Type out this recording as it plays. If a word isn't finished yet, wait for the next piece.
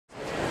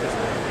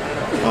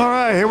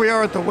Hi, here we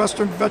are at the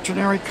Western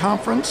Veterinary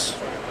Conference,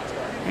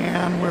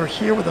 and we're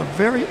here with a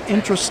very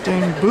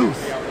interesting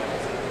booth.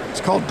 It's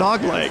called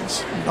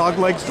Doglegs,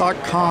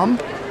 doglegs.com.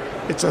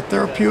 It's a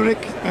therapeutic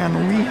and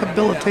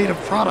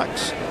rehabilitative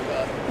products.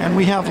 And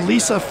we have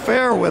Lisa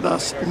Fair with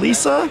us.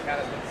 Lisa,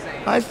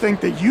 I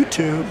think that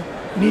YouTube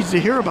needs to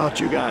hear about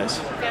you guys.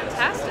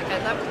 Fantastic.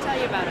 I'd love to tell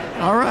you about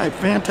it. All right,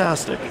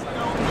 fantastic.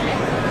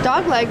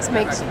 Doglegs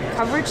makes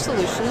coverage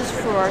solutions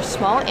for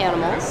small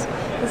animals.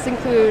 This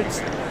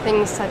includes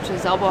things such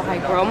as elbow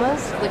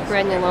hygromas, lip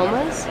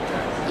granulomas,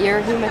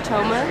 ear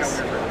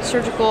hematomas,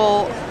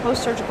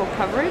 post-surgical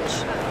coverage.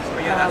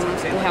 We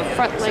have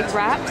front leg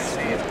wraps.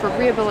 For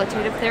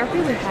rehabilitative therapy,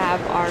 we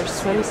have our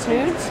swim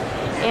snoods,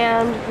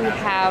 and we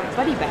have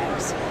buddy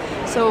bags.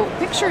 So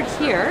pictured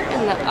here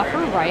in the upper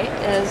right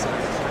is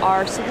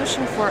our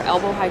solution for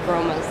elbow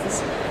hygromas.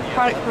 This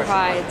product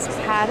provides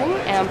padding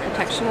and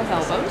protection of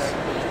elbows.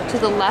 To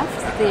the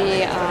left,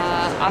 the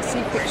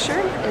Aussie picture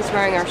is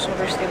wearing our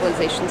shoulder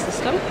stabilization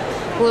system.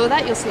 Below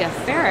that, you'll see a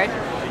ferret.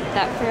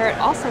 That ferret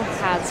also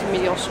had some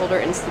medial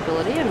shoulder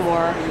instability and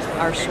wore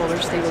our shoulder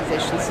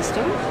stabilization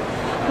system.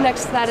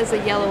 Next to that is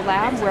a yellow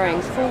lab wearing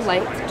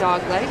full-length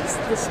dog legs.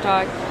 This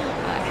dog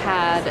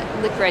had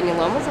lip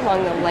granulomas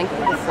along the length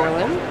of the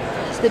forelimb.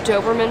 The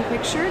Doberman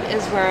pictured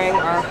is wearing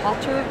our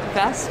halter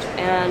vest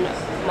and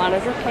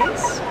monitor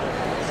case.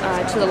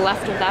 To the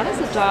left of that is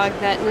a dog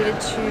that needed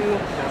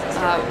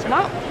to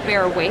not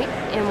bear weight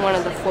in one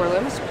of the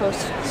forelimbs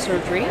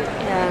post-surgery,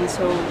 and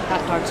so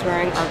that dog's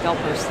wearing our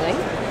Velcro sling.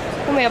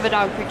 Then we have a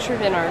dog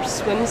pictured in our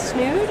swim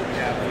snood.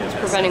 It's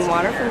preventing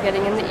water from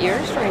getting in the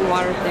ears during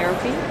water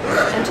therapy.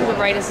 And to the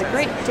right is a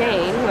Great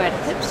Dane who had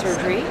hip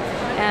surgery,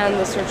 and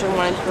the surgeon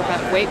wanted to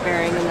prevent weight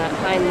bearing in that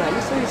hind limb,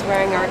 so he's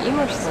wearing our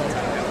Emer sling.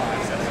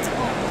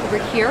 Over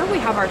here we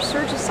have our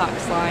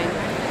Surgisox line.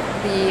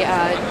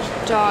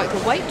 The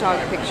white dog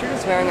picture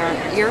is wearing our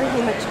ear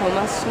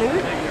hematoma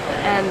snood,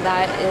 and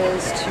that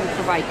is to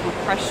provide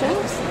compression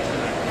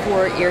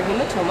for ear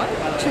hematoma.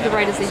 To the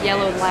right is a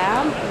yellow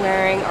lab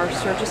wearing our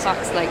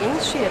Surgisox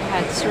leggings. She had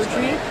had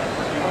surgery,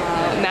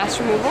 mass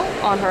removal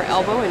on her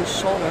elbow and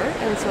shoulder,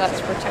 and so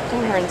that's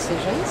protecting her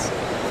incisions.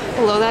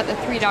 Below that, the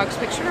three dogs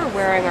pictured are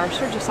wearing our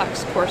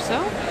Surgisox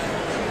torso.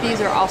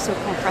 These are also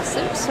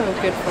compressive, so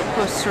good for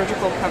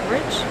post-surgical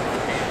coverage.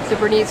 The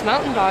Bernese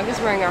Mountain Dog is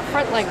wearing our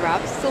front leg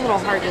wraps. It's a little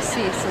hard to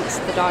see since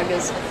the dog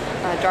is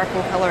dark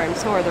in color and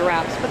so are the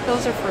wraps, but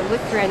those are for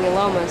lip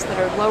granulomas that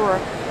are lower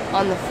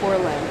on the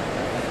forelimb.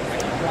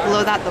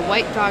 Below that, the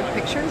white dog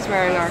picture is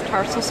wearing our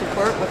tarsal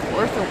support with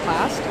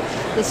orthoplast.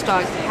 This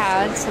dog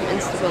had some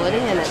instability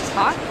in its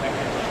hock.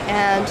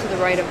 And to the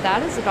right of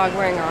that is a dog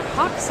wearing our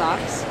hock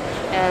socks,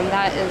 and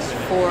that is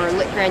for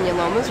lip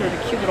granulomas or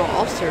decubital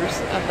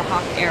ulcers of the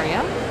hock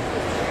area.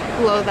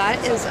 Below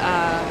that is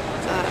a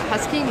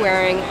husky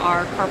wearing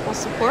our carpal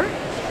support.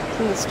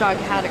 And this dog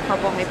had a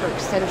carpal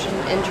hyperextension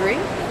injury.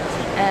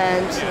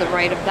 And to the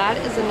right of that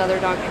is another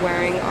dog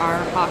wearing our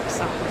hock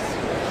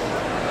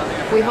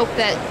socks. We hope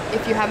that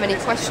if you have any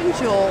questions,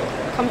 you'll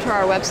come to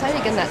our website.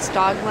 Again, that's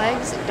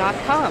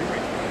doglegs.com.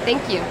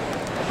 Thank you.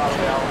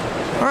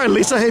 All right,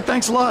 Lisa, hey,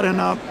 thanks a lot. And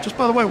just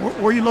by the way,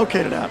 where are you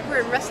located at? We're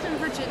in Reston,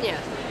 Virginia.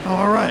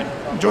 All right.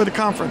 Enjoy the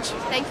conference.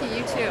 Thank you,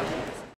 you too.